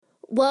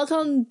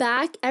Welcome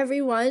back,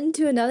 everyone,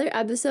 to another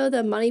episode of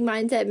the Money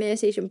Mindset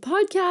Manifestation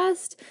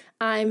Podcast.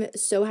 I'm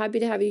so happy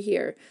to have you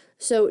here.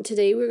 So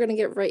today we're going to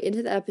get right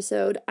into the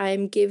episode.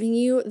 I'm giving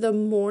you the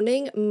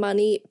morning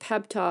money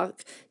pep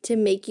talk to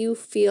make you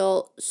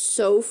feel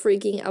so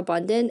freaking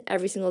abundant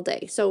every single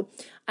day. So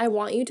I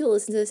want you to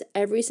listen to this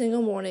every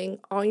single morning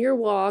on your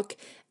walk,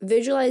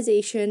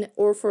 visualization,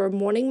 or for a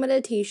morning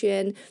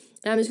meditation.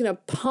 And I'm just going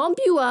to pump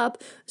you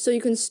up so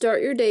you can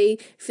start your day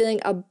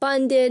feeling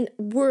abundant,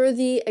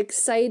 worthy,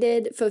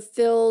 excited,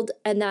 fulfilled,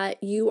 and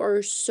that you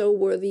are so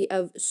worthy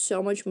of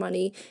so much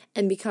money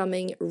and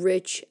becoming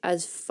rich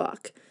as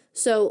fuck.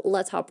 So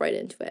let's hop right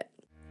into it.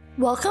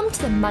 Welcome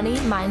to the Money,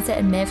 Mindset,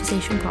 and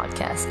Manifestation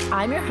Podcast.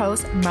 I'm your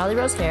host, Marley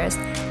Rose Harris,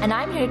 and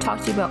I'm here to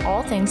talk to you about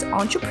all things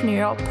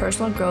entrepreneurial,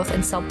 personal growth,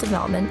 and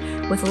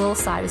self-development with a little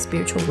side of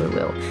spiritual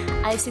woo-woo.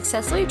 I have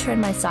successfully turned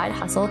my side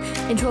hustle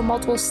into a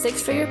multiple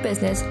six-figure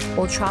business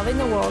while traveling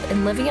the world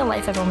and living a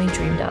life I've only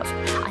dreamed of.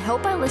 I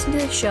hope by listening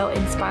to this show it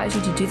inspires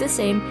you to do the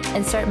same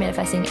and start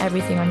manifesting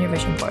everything on your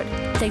vision board.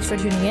 Thanks for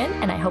tuning in,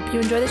 and I hope you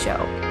enjoy the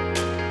show.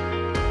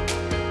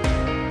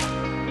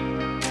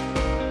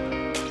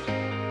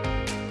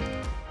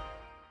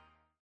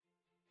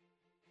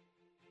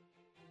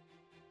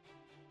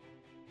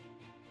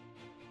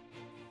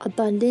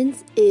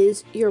 Abundance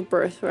is your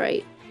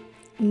birthright.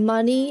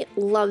 Money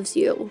loves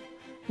you.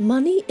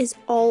 Money is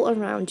all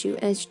around you,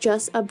 and it's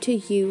just up to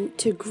you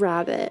to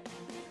grab it.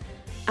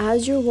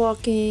 As you're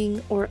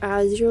walking or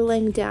as you're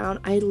laying down,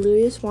 I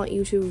literally just want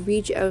you to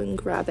reach out and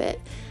grab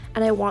it.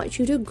 And I want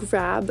you to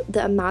grab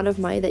the amount of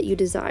money that you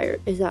desire.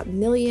 Is that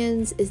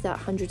millions? Is that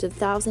hundreds of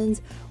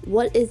thousands?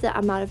 What is the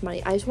amount of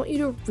money? I just want you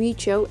to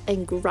reach out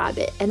and grab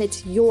it, and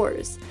it's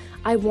yours.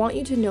 I want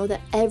you to know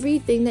that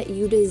everything that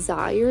you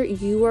desire,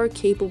 you are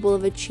capable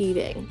of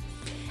achieving.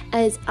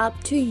 And it's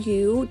up to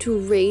you to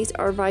raise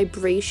our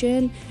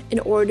vibration in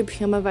order to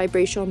become a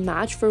vibrational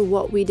match for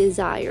what we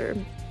desire.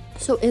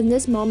 So in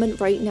this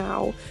moment right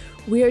now,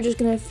 we are just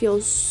going to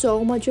feel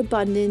so much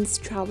abundance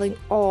traveling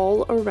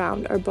all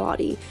around our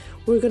body.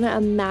 We're going to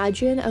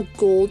imagine a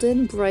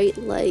golden bright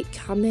light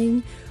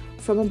coming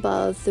from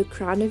above the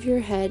crown of your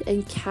head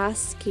and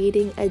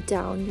cascading it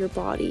down your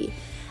body.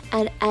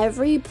 And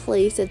every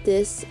place that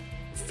this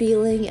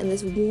feeling and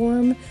this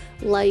warm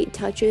light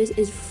touches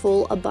is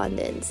full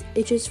abundance.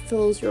 It just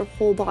fills your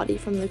whole body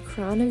from the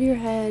crown of your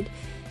head,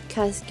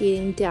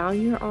 cascading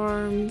down your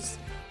arms,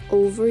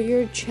 over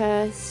your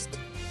chest,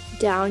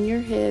 down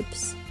your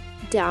hips,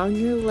 down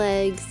your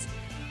legs.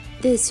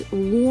 This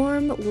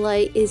warm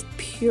light is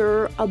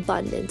pure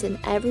abundance, and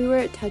everywhere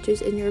it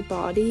touches in your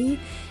body,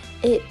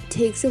 it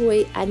takes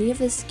away any of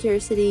the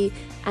scarcity,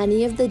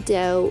 any of the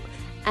doubt,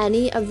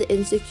 any of the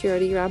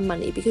insecurity around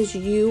money, because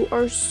you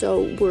are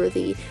so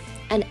worthy.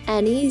 And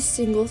any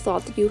single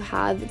thought that you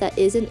have that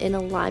isn't in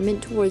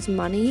alignment towards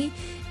money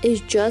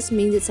just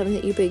means it's something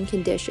that you've been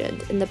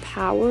conditioned, and the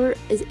power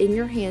is in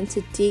your hands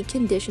to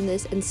decondition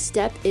this and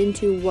step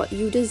into what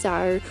you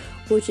desire,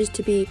 which is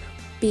to be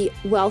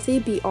wealthy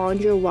beyond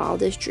your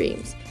wildest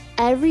dreams.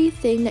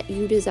 Everything that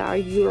you desire,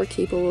 you are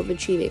capable of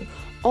achieving.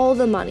 All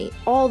the money,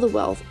 all the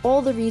wealth,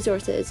 all the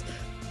resources,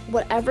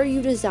 whatever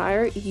you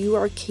desire, you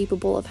are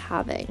capable of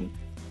having.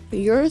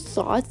 Your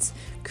thoughts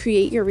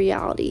create your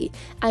reality,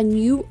 and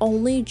you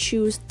only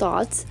choose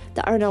thoughts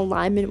that are in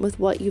alignment with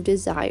what you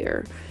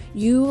desire.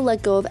 You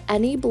let go of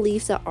any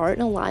beliefs that aren't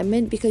in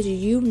alignment because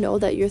you know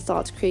that your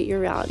thoughts create your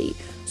reality.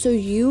 So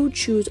you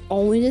choose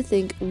only to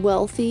think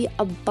wealthy,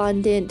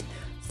 abundant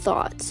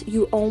thoughts.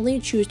 You only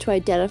choose to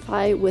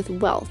identify with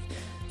wealth.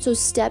 So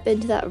step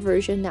into that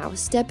version now.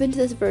 Step into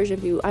this version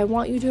of you. I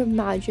want you to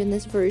imagine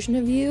this version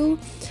of you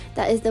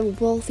that is the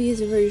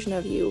wealthiest version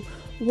of you.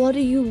 What are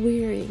you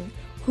wearing?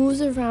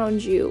 Who's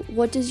around you?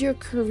 What does your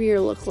career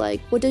look like?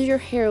 What does your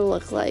hair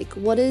look like?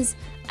 What is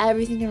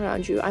everything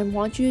around you? I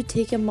want you to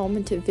take a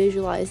moment to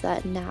visualize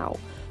that now.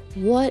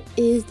 What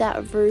is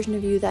that version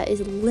of you that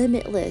is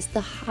limitless?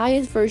 The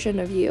highest version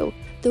of you.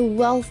 The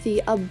wealthy,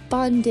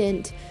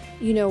 abundant,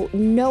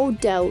 no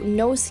doubt,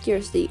 no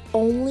scarcity,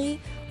 only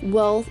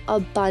wealth,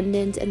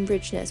 abundance, and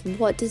richness.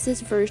 What does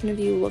this version of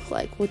you look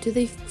like? What do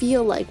they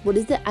feel like? What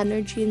is the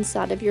energy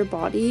inside of your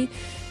body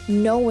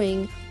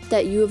knowing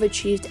that you have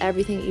achieved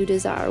everything you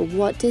desire?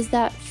 What does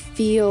that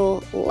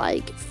feel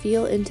like?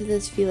 Feel into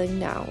this feeling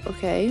now,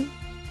 okay?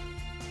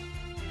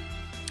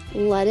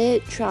 Let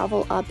it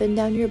travel up and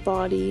down your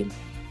body.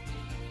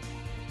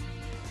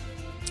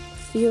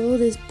 Feel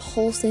this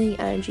pulsing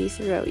energy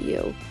throughout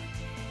you.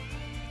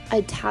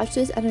 Attach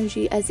this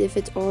energy as if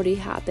it's already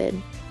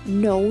happened,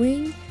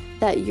 knowing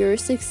that your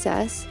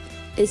success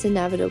is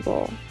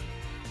inevitable.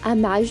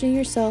 Imagining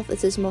yourself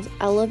as this most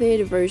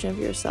elevated version of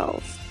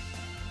yourself.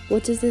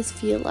 What does this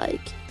feel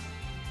like?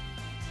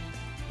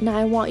 Now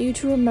I want you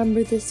to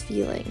remember this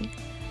feeling,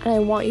 and I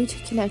want you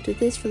to connect with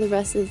this for the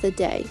rest of the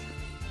day.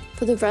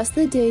 For the rest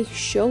of the day,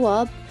 show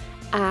up,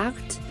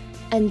 act,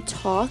 and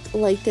talk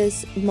like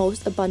this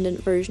most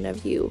abundant version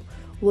of you.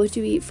 What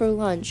do you eat for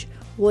lunch?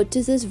 What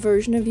does this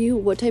version of you,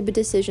 what type of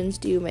decisions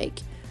do you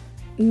make?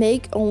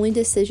 make only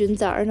decisions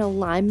that are in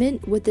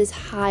alignment with this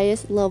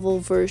highest level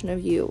version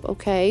of you,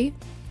 okay?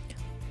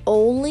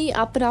 Only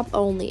up and up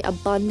only,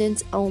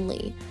 abundance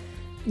only.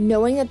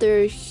 Knowing that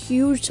there are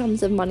huge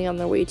sums of money on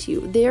their way to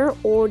you. They're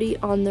already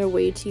on their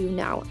way to you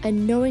now.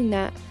 And knowing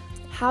that,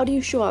 how do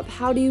you show up?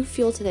 How do you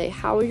feel today?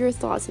 How are your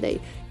thoughts today?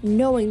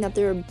 Knowing that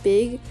there are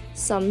big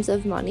sums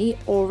of money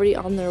already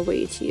on their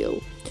way to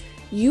you.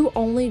 You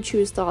only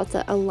choose thoughts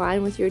that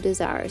align with your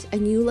desires,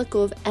 and you let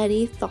go of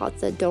any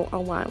thoughts that don't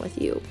align with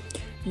you.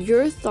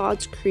 Your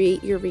thoughts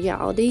create your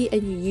reality,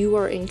 and you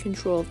are in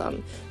control of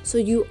them. So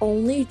you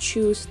only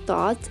choose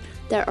thoughts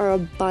that are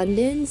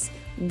abundance,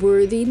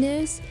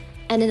 worthiness,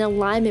 and in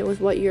alignment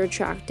with what you're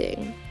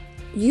attracting.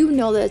 You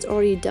know that it's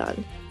already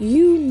done.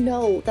 You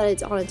know that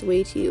it's on its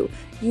way to you.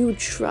 You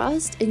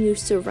trust and you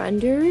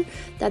surrender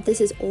that this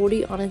is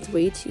already on its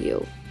way to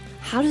you.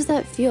 How does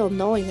that feel,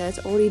 knowing that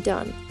it's already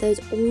done, that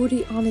it's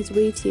already on its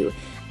way to you,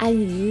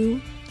 and you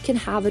can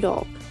have it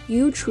all?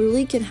 You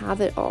truly can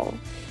have it all.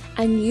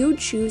 And you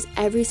choose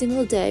every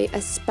single day,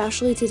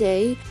 especially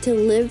today, to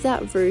live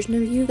that version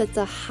of you that's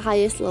the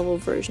highest level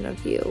version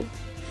of you.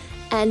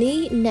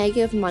 Any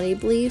negative money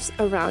beliefs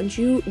around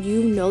you,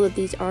 you know that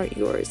these aren't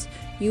yours.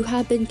 You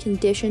have been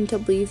conditioned to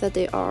believe that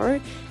they are,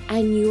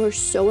 and you are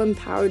so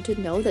empowered to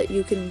know that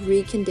you can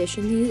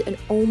recondition these and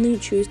only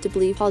choose to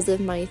believe positive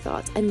money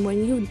thoughts. And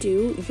when you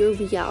do, your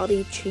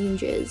reality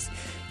changes.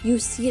 You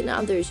see it in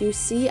others. You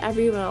see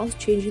everyone else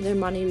changing their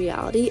money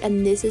reality,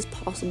 and this is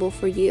possible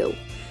for you.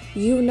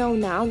 You know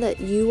now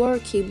that you are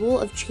capable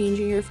of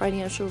changing your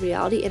financial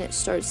reality, and it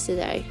starts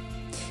today.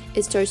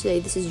 It starts today.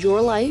 This is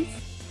your life.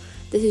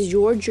 This is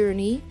your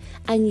journey,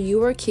 and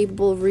you are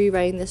capable of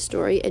rewriting this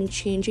story and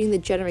changing the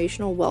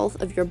generational wealth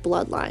of your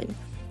bloodline.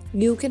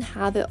 You can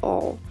have it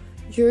all.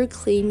 You're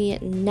claiming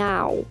it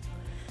now.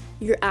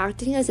 You're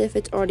acting as if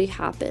it's already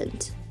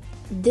happened.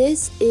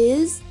 This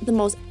is the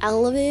most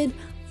elevated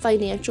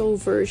financial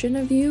version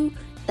of you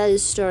that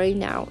is starting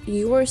now.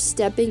 You are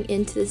stepping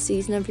into the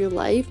season of your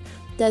life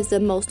that is the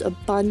most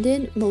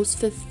abundant, most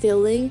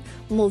fulfilling,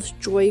 most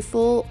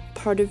joyful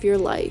part of your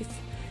life.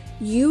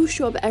 You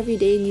show up every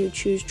day and you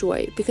choose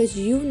joy, because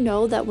you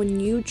know that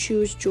when you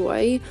choose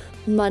joy,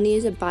 money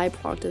is a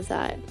byproduct of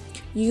that.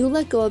 You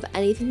let go of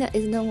anything that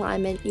isn't in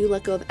alignment, you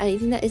let go of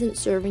anything that isn't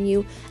serving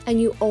you,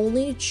 and you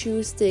only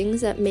choose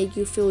things that make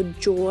you feel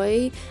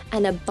joy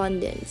and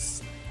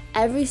abundance.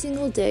 Every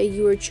single day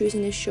you are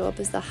choosing to show up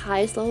as the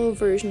highest level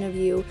version of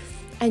you,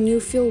 and you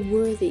feel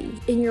worthy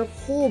in your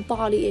whole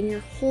body, in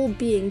your whole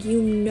being.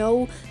 You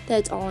know that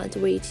it's all on its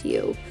way to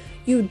you.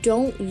 You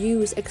don't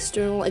use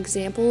external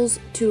examples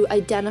to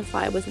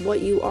identify with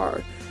what you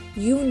are.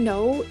 You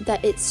know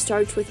that it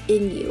starts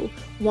within you.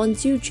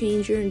 Once you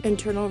change your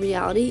internal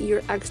reality,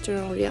 your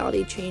external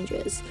reality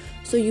changes.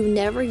 So you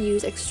never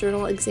use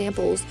external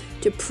examples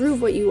to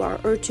prove what you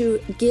are or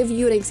to give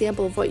you an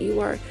example of what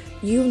you are.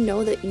 You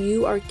know that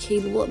you are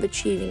capable of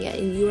achieving it,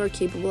 and you are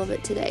capable of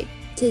it today.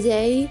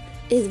 Today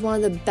is one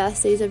of the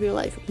best days of your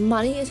life.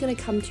 Money is going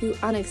to come to you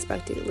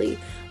unexpectedly.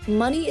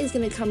 Money is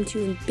going to come to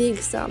you in big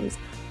sums.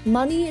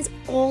 Money is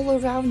all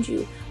around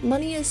you.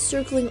 Money is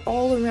circling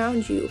all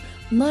around you.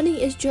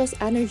 Money is just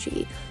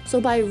energy. So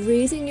by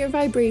raising your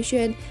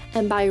vibration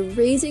and by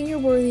raising your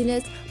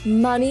worthiness,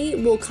 money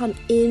will come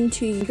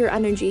into your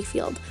energy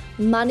field.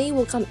 Money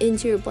will come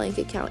into your bank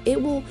account.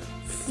 It will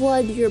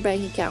flood your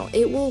bank account.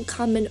 It will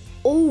come and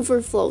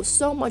overflow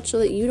so much so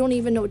that you don't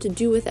even know what to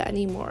do with it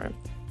anymore.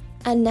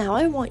 And now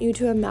I want you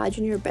to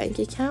imagine your bank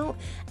account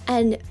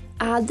and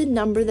add the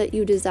number that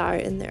you desire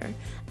in there.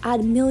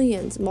 Add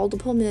millions,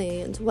 multiple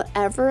millions,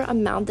 whatever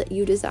amount that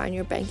you desire in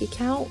your bank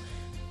account,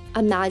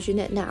 imagine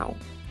it now.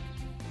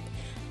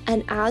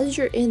 And as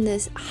you're in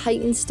this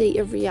heightened state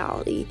of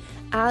reality,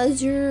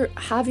 as you're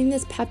having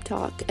this pep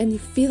talk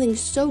and feeling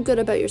so good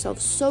about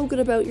yourself, so good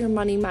about your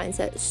money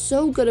mindset,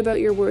 so good about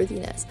your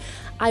worthiness,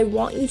 I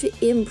want you to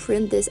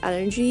imprint this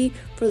energy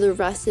for the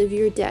rest of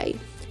your day.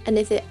 And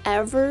if it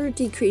ever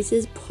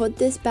decreases, put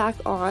this back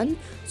on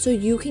so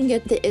you can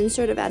get the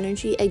insert of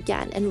energy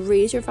again and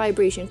raise your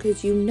vibration,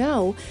 because you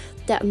know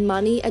that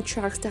money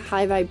attracts to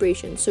high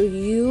vibration. So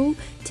you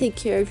take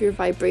care of your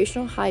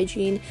vibrational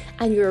hygiene,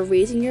 and you're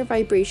raising your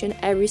vibration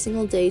every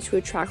single day to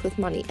attract with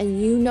money.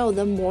 And you know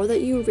the more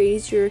that you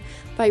raise your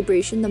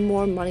vibration, the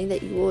more money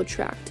that you will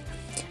attract.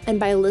 And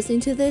by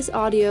listening to this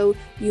audio,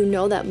 you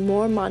know that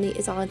more money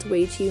is on its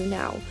way to you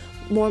now.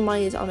 More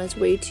money is on its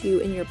way to you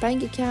in your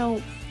bank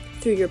account,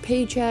 through your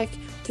paycheck,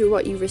 through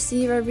what you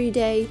receive every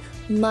day.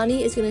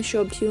 Money is going to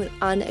show up to you in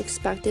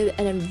unexpected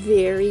and in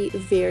very,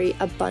 very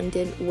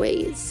abundant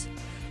ways.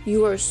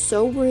 You are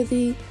so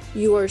worthy,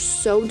 you are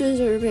so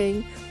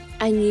deserving,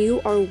 and you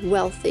are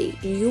wealthy.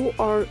 You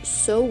are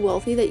so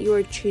wealthy that you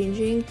are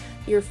changing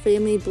your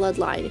family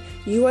bloodline.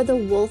 You are the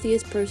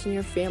wealthiest person in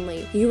your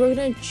family. You are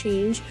going to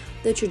change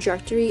the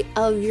trajectory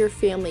of your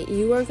family.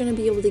 You are going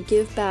to be able to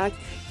give back.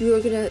 You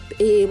are going to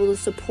be able to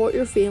support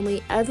your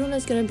family. Everyone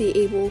is going to be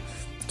able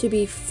to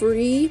be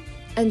free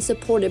and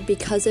supported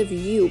because of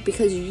you,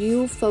 because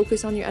you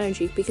focus on your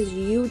energy, because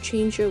you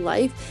change your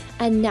life,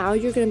 and now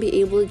you're going to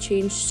be able to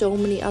change so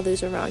many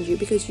others around you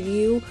because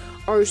you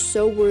are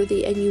so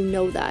worthy, and you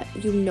know that,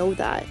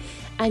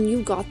 and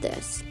you got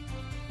this.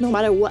 No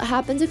matter what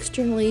happens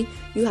externally,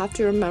 you have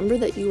to remember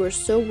that you are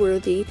so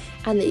worthy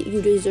and that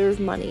you deserve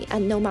money.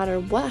 And no matter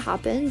what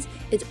happens,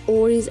 it's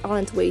always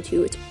on its way to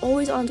you. It's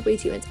always on its way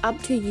to you. It's up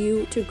to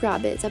you to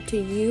grab it. It's up to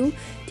you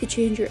to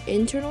change your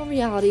internal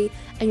reality,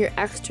 and your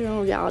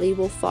external reality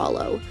will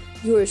follow.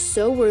 You are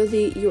so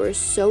worthy. You are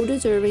so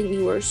deserving.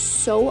 You are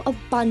so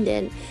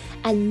abundant.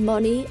 And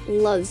money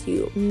loves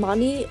you.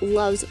 Money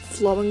loves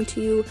flowing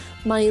to you.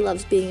 Money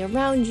loves being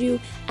around you.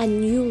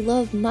 And you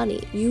love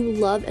money. You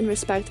love and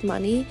respect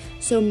money.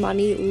 So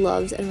money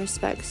loves and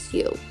respects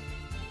you.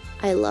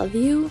 I love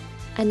you.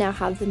 And now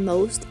have the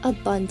most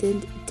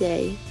abundant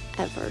day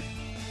ever.